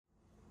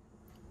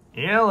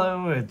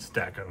Hello, it's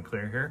Dak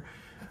Unclear here.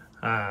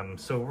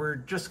 So we're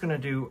just gonna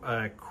do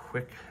a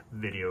quick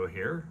video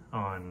here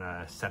on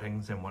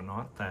settings and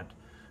whatnot that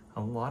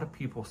a lot of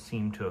people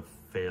seem to have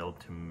failed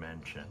to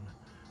mention.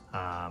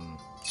 And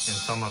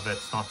some of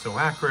it's not so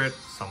accurate,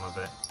 some of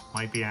it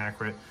might be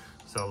accurate.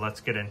 So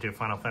let's get into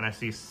Final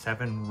Fantasy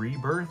 7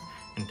 Rebirth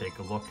and take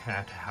a look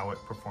at how it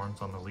performs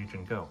on the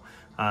Legion Go.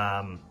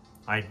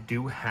 I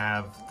do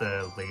have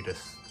the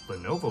latest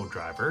Lenovo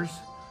drivers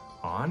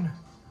on.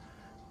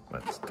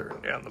 Let's turn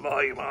down the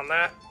volume on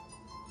that.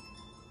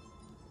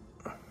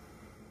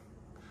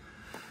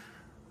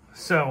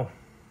 So,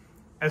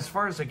 as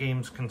far as the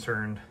game's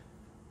concerned,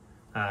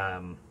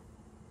 the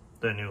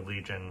new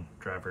Legion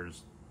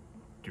drivers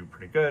do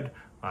pretty good.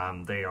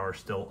 They are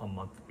still a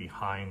month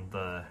behind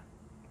the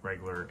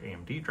regular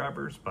AMD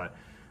drivers, but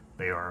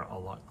they are a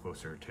lot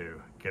closer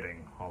to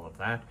getting all of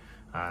that.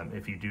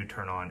 If you do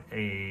turn on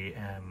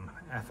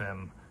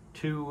FF7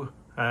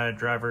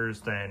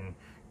 drivers, then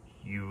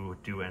you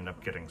do end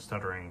up getting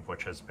stuttering,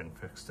 which has been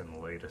fixed in the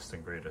latest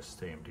and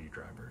greatest AMD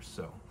drivers.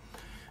 So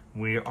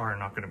we are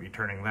not going to be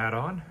turning that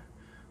on,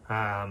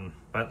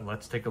 but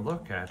let's take a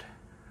look at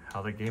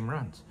how the game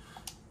runs.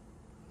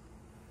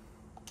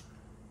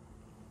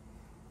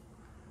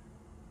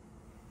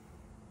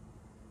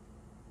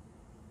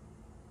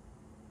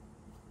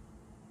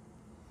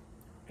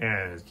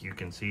 As you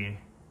can see,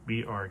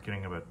 we are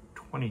getting about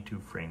 22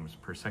 frames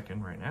per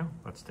second right now.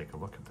 Let's take a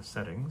look at the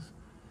settings.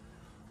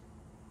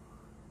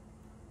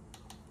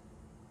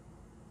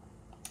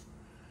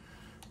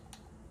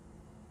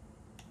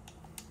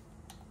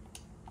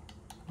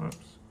 Oops.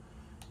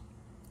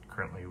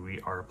 Currently we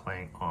are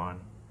playing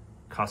on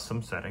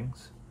custom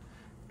settings.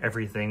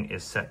 Everything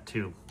is set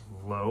to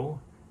low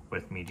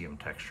with medium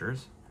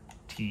textures.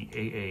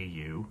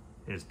 TAAU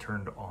is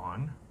turned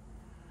on.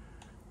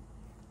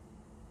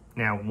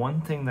 Now,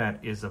 one thing that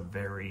is a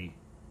very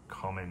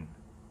common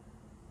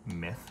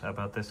myth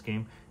about this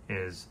game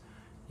is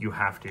you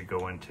have to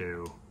go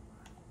into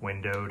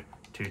windowed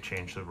to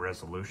change the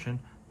resolution.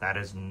 That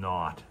is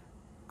not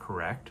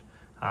correct.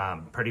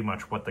 Pretty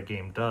much what the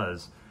game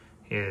does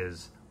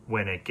is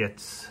when it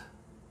gets,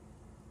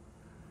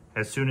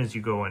 as soon as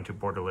you go into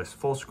borderless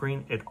full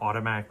screen, it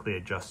automatically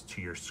adjusts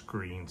to your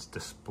screen's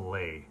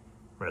display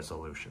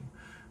resolution.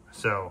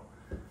 So,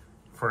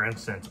 for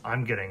instance,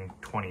 I'm getting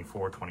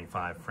 24,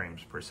 25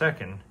 frames per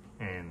second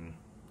in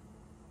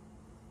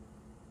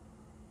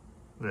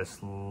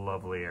this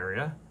lovely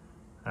area,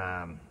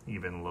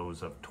 even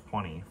lows of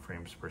 20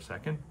 frames per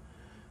second.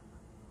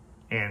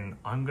 And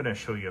I'm gonna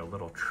show you a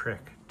little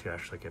trick to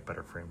actually get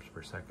better frames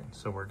per second.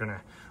 So we're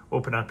gonna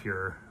open up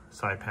your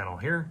side panel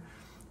here,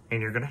 and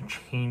you're gonna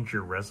change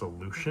your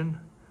resolution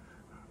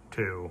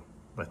to,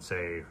 let's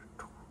say,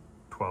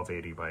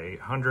 1280 by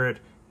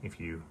 800, if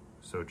you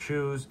so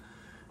choose.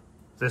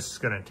 This is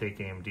gonna take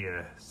AMD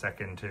a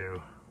second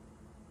to,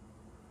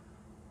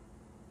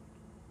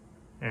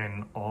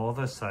 and all of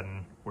a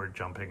sudden we're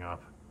jumping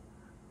up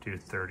to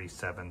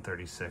 37,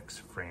 36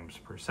 frames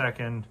per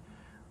second.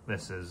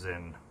 This is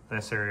in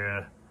this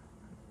area.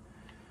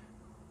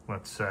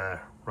 Let's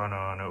run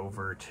on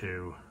over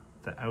to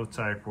the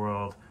outside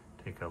world,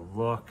 take a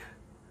look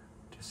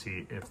to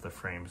see if the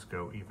frames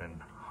go even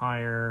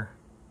higher.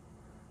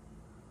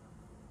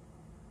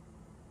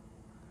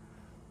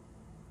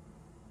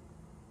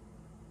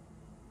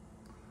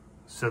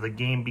 So the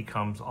game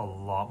becomes a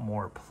lot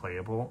more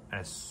playable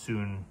as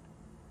soon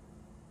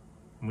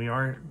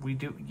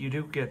you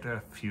do get a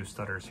few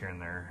stutters here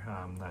and there.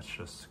 That's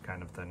just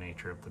kind of the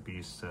nature of the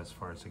beast as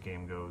far as the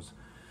game goes.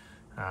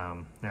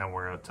 Now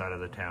we're outside of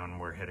the town,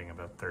 we're hitting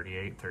about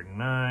 38,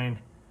 39.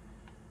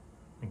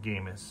 The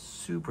game is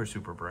super,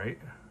 super bright.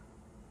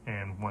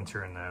 And once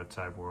you're in the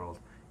outside world,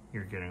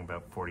 you're getting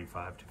about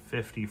 45 to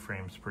 50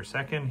 frames per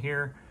second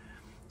here.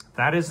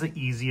 That is the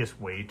easiest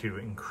way to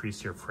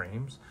increase your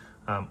frames.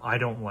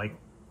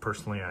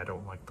 Personally, I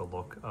don't like the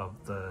look of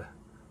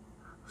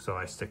so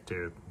I stick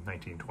to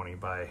 1920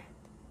 by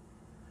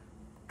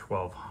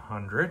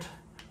 1200,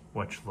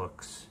 which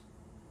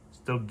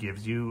still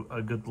gives you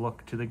a good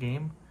look to the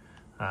game.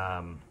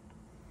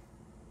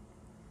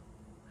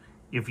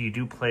 If you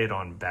do play it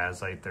on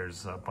Bazite,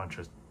 there's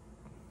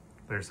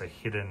a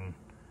hidden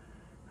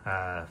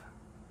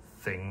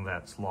thing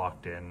that's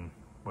locked in,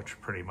 which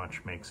pretty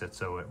much makes it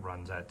so it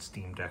runs at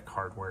Steam Deck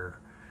hardware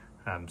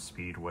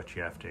speed, which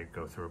you have to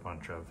go through a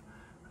bunch of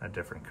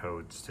different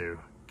codes to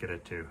get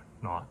it to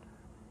not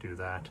do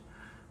that.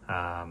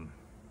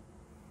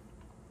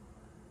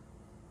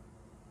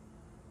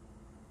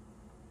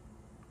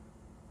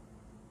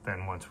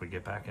 Then once we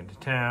get back into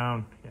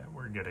town, yeah,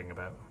 we're getting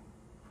about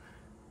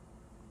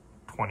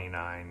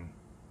 29,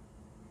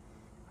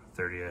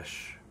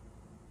 30-ish.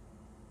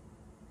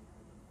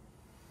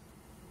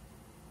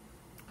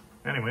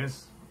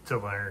 Anyways,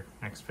 till our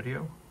next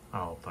video,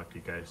 I'll talk to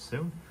you guys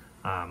soon.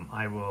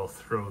 I will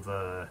throw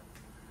the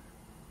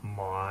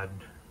mod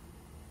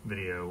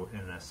video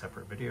in a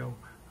separate video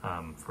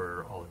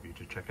for all of you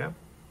to check out.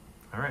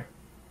 All right,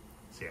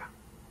 see ya.